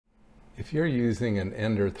If you're using an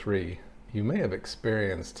Ender 3, you may have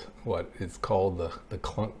experienced what is called the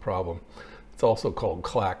clunk problem. It's also called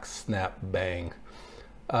clack, snap, bang.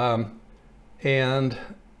 And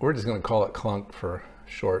we're just going to call it clunk for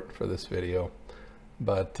short for this video.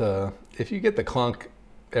 But if you get the clunk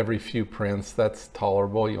every few prints, that's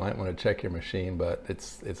tolerable. You might want to check your machine, but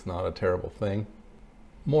it's not a terrible thing.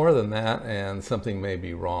 More than that, and something may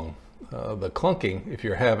be wrong. The clunking, if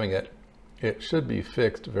you're having it, it should be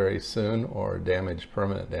fixed very soon, or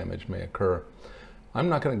permanent damage may occur. I'm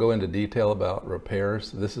not going to go into detail about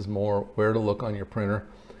repairs. This is more where to look on your printer.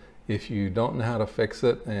 If you don't know how to fix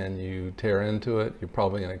it and you tear into it, you're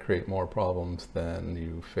probably going to create more problems than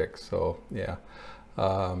you fix. So yeah,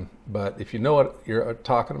 but if you know what you're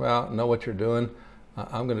talking about, know what you're doing,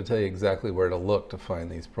 I'm going to tell you exactly where to look to find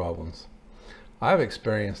these problems. I've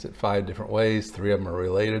experienced it 5 different ways. 3 of them are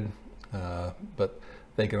related, but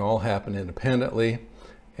they can all happen independently,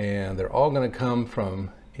 and they're all going to come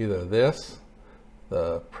from either this,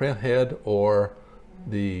 the print head, or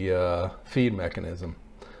the feed mechanism.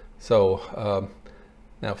 So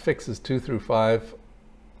now fixes 2 through 5,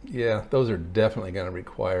 yeah, those are definitely going to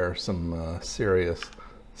require some serious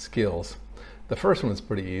skills. The first one's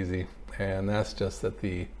pretty easy, and that's just that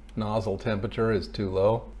the nozzle temperature is too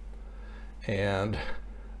low. And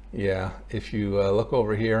yeah, if you look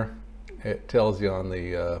over here, it tells you on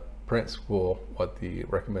the print spool what the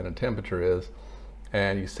recommended temperature is,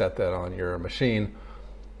 and you set that on your machine.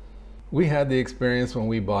 We had the experience when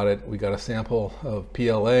we bought it. We got a sample of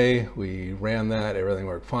PLA, we ran that, everything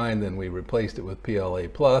worked fine, then we replaced it with PLA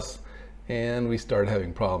Plus, and we started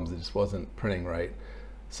having problems. It just wasn't printing right.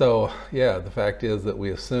 So yeah, the fact is that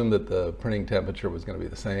we assumed that the printing temperature was going to be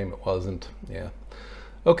the same. It wasn't. Yeah.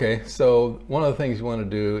 Okay, so one of the things you want to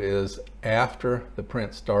do is, after the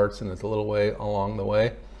print starts and it's a little way along the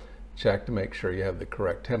way, check to make sure you have the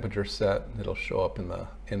correct temperature set. It'll show up in the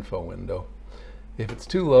info window. If it's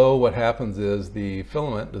too low, what happens is the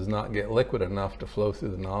filament does not get liquid enough to flow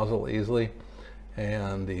through the nozzle easily,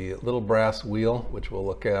 and the little brass wheel, which we'll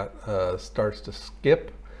look at, starts to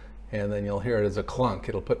skip, and then you'll hear it as a clunk.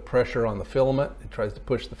 It'll put pressure on the filament. It tries to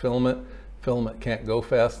push the filament. Filament can't go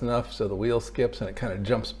fast enough, so the wheel skips and it kind of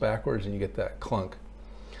jumps backwards and you get that clunk.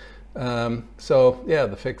 So yeah,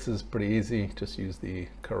 the fix is pretty easy. Just use the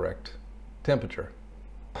correct temperature.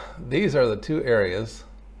 These are the 2 areas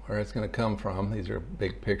where it's going to come from. These are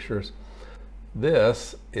big pictures.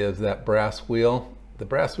 This is that brass wheel. The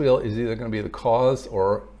brass wheel is either going to be the cause,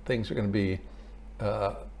 or things are going to be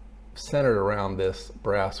centered around this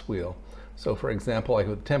brass wheel. So for example, like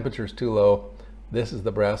with temperatures too low, this is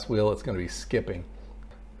the brass wheel. It's going to be skipping.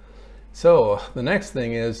 So the next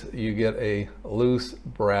thing is you get a loose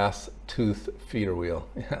brass tooth feeder wheel.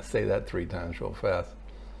 Say that 3 times real fast.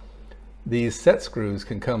 These set screws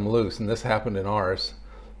can come loose, and this happened in ours.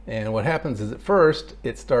 And what happens is, at first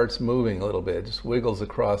it starts moving a little bit. It just wiggles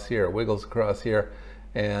across here, wiggles across here.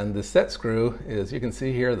 And the set screw is, you can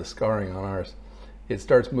see here the scarring on ours. It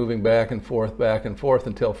starts moving back and forth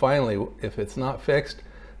until finally, if it's not fixed,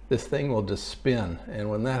 this thing will just spin, and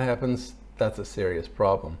when that happens, that's a serious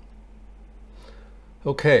problem.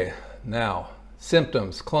 Okay, now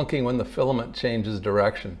symptoms: clunking when the filament changes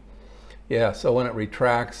direction. Yeah, so when it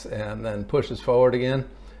retracts and then pushes forward again,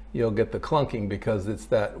 you'll get the clunking because it's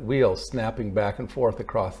that wheel snapping back and forth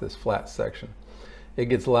across this flat section. It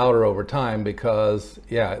gets louder over time because,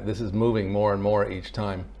 yeah, this is moving more and more each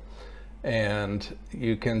time. And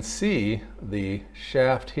you can see the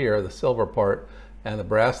shaft here, the silver part, and the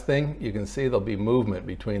brass thing. You can see there'll be movement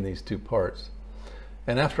between these 2 parts.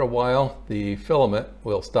 And after a while, the filament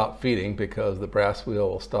will stop feeding because the brass wheel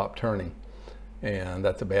will stop turning. And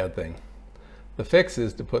that's a bad thing. The fix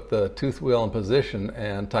is to put the tooth wheel in position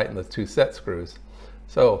and tighten the 2 set screws.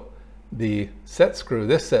 So the set screw,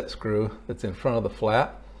 this set screw that's in front of the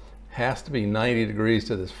flat, has to be 90 degrees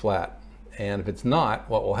to this flat. And if it's not,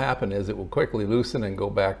 what will happen is it will quickly loosen and go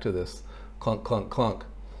back to this clunk, clunk, clunk.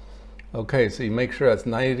 Okay, so you make sure that's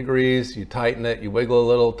 90 degrees, you tighten it, you wiggle a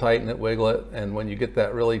little, tighten it, wiggle it, and when you get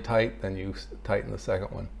that really tight, then you tighten the second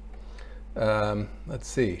one. Let's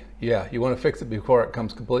see. Yeah, you want to fix it before it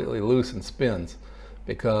comes completely loose and spins,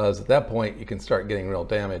 because at that point you can start getting real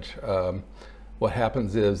damage. What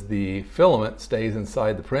happens is the filament stays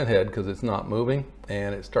inside the print head because it's not moving,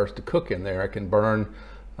 and it starts to cook in there. It can burn,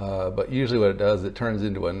 but usually what it does, it turns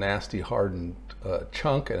into a nasty hardened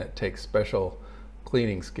chunk, and it takes special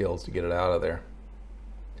cleaning skills to get it out of there.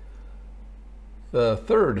 The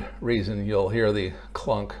third reason you'll hear the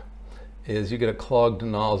clunk is you get a clogged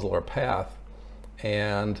nozzle or path,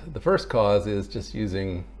 and the first cause is just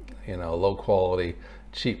using, low quality,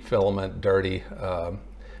 cheap filament, dirty,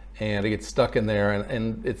 and it gets stuck in there,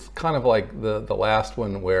 and it's kind of like the last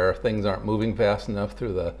one where things aren't moving fast enough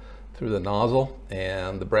through the nozzle,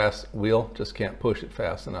 and the brass wheel just can't push it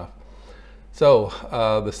fast enough. So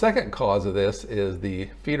the second cause of this is the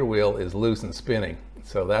feeder wheel is loose and spinning.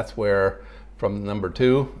 So that's where from number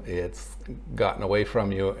 2 it's gotten away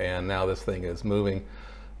from you, and now this thing is moving.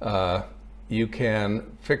 You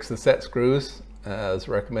can fix the set screws as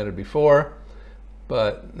recommended before,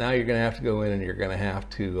 but now you're going to have to go in and you're going to have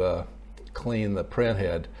to clean the print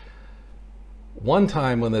head. One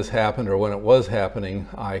time when this happened, or when it was happening,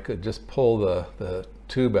 I could just pull the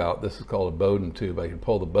tube out. This is called a Bowden tube. I could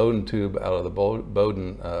pull the Bowden tube out of the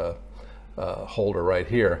Bowden holder right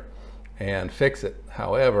here and fix it.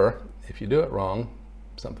 However, if you do it wrong,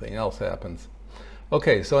 something else happens.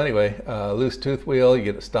 Okay, so anyway, loose tooth wheel, you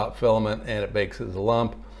get a stop filament and it bakes as a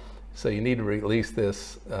lump. So you need to release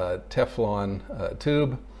this Teflon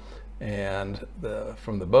tube and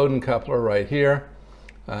from the Bowden coupler right here,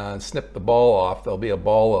 and snip the ball off. There'll be a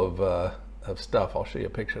ball of stuff. I'll show you a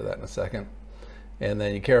picture of that in a second. And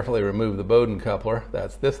then you carefully remove the Bowden coupler.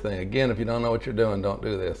 That's this thing. Again, if you don't know what you're doing, don't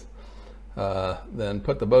do this. Then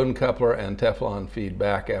put the Bowden coupler and Teflon feed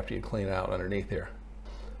back after you clean out underneath here.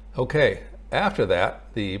 Okay, after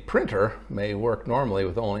that, the printer may work normally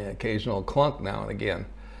with only an occasional clunk now and again.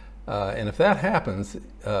 And if that happens,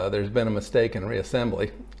 there's been a mistake in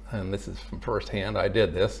reassembly. And this is from first hand. I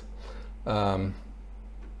did this. So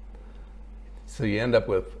you end up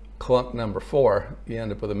with clunk number 4. You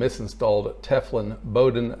end up with a misinstalled Teflon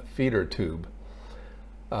Bowden feeder tube.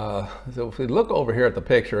 So if we look over here at the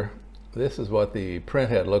picture, this is what the print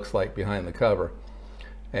head looks like behind the cover.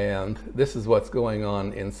 And this is what's going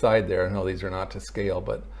on inside there. No, these are not to scale,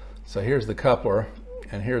 but so here's the coupler,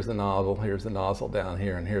 and here's the nozzle down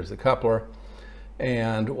here, and here's the coupler.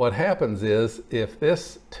 And what happens is, if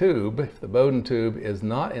this tube, if the Bowden tube is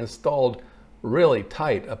not installed really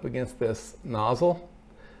tight up against this nozzle,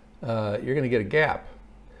 you're going to get a gap.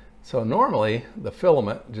 So normally the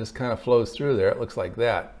filament just kind of flows through there. It looks like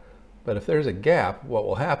that. But if there's a gap, what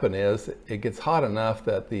will happen is it gets hot enough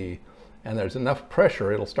that and there's enough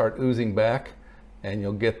pressure, it'll start oozing back, and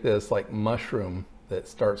you'll get this like mushroom that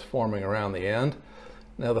starts forming around the end.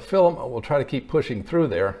 Now the filament will try to keep pushing through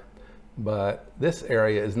there, but this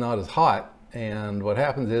area is not as hot, and what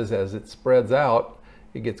happens is as it spreads out,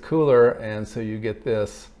 it gets cooler, and so you get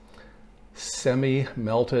this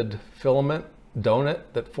semi-melted filament donut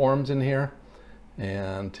that forms in here.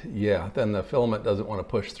 And yeah, then the filament doesn't want to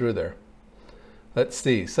push through there. Let's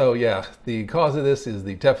see. So yeah, the cause of this is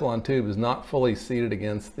the Teflon tube is not fully seated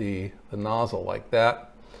against the nozzle like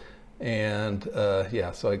that. And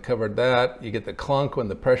yeah, so I covered that. You get the clunk when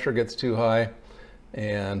the pressure gets too high.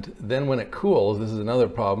 And then when it cools, this is another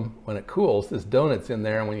problem. When it cools, this donut's in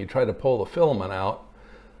there, and when you try to pull the filament out,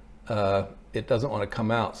 it doesn't want to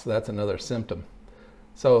come out. So that's another symptom.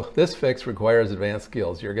 So this fix requires advanced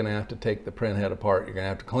skills. You're going to have to take the print head apart. You're going to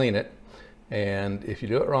have to clean it. And if you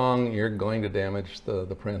do it wrong, you're going to damage the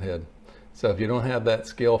print head. So if you don't have that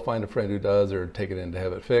skill, find a friend who does, or take it in to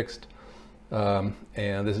have it fixed. And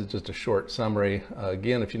this is just a short summary.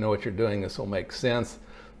 Again, if you know what you're doing, this will make sense.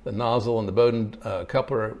 The nozzle and the Bowden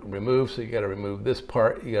coupler are removed, so you got to remove this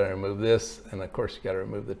part, you got to remove this, and of course you got to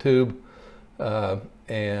remove the tube.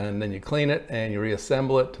 And then you clean it and you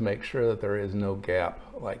reassemble it to make sure that there is no gap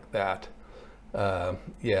like that.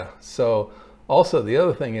 Yeah, so also the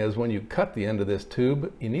other thing is, when you cut the end of this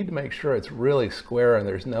tube, you need to make sure it's really square and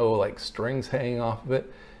there's no like strings hanging off of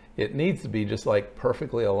it. It needs to be just like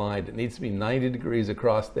perfectly aligned. It needs to be 90 degrees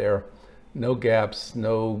across there, no gaps,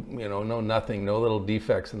 no nothing, no little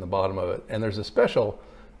defects in the bottom of it. And there's a special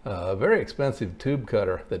very expensive tube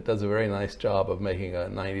cutter that does a very nice job of making a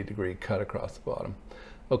 90-degree cut across the bottom.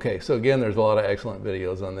 Okay, so again, there's a lot of excellent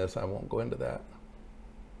videos on this. I won't go into that.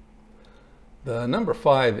 The number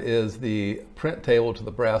 5 is the print table to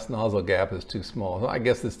the brass nozzle gap is too small. So I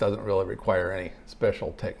guess this doesn't really require any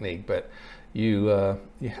special technique, but you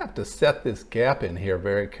have to set this gap in here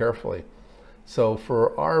very carefully. So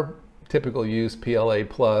for our typical use, PLA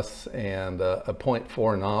Plus and a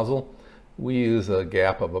 0.4 nozzle, we use a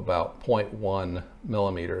gap of about 0.1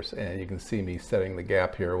 millimeters, and you can see me setting the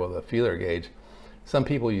gap here with a feeler gauge. Some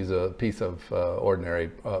people use a piece of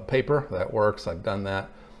ordinary paper. That works. I've done that,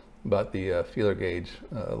 but the feeler gauge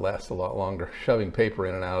lasts a lot longer. Shoving paper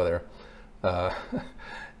in and out of there.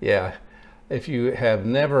 Yeah, if you have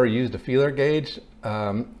never used a feeler gauge,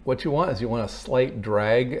 what you want is you want a slight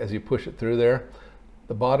drag as you push it through there.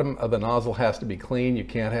 The bottom of the nozzle has to be clean. You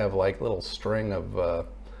can't have like little string of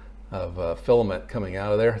filament coming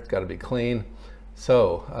out of there. It's got to be clean.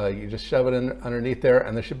 So you just shove it in underneath there,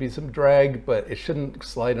 and there should be some drag, but it shouldn't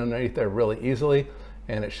slide underneath there really easily,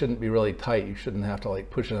 and it shouldn't be really tight. You shouldn't have to like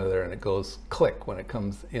push it under there and it goes click when it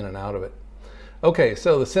comes in and out of it. Okay,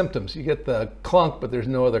 so the symptoms: you get the clunk, but there's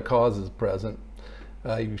no other causes present.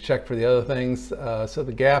 You check for the other things. So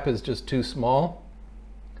the gap is just too small,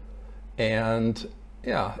 and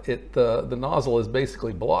yeah, the nozzle is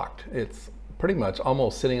basically blocked. It's pretty much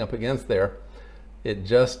almost sitting up against there. It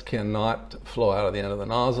just cannot flow out of the end of the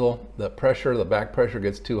nozzle. The pressure, the back pressure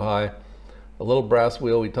gets too high. The little brass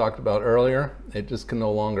wheel we talked about earlier, it just can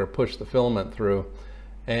no longer push the filament through,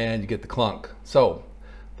 and you get the clunk. So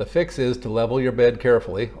the fix is to level your bed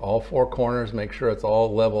carefully, all four corners, make sure it's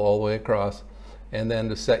all level all the way across, and then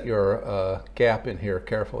to set your gap in here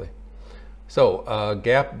carefully. So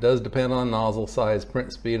gap does depend on nozzle size,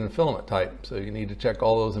 print speed, and filament type. So you need to check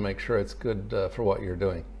all those and make sure it's good for what you're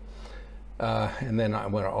doing. And then I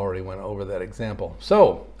already went over that example.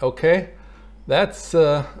 So, okay, that's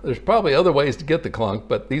there's probably other ways to get the clunk,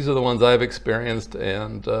 but these are the ones I've experienced,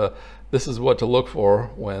 and this is what to look for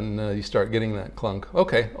when you start getting that clunk.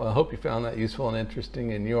 Okay, well, I hope you found that useful and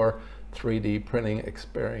interesting in your 3D printing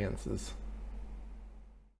experiences.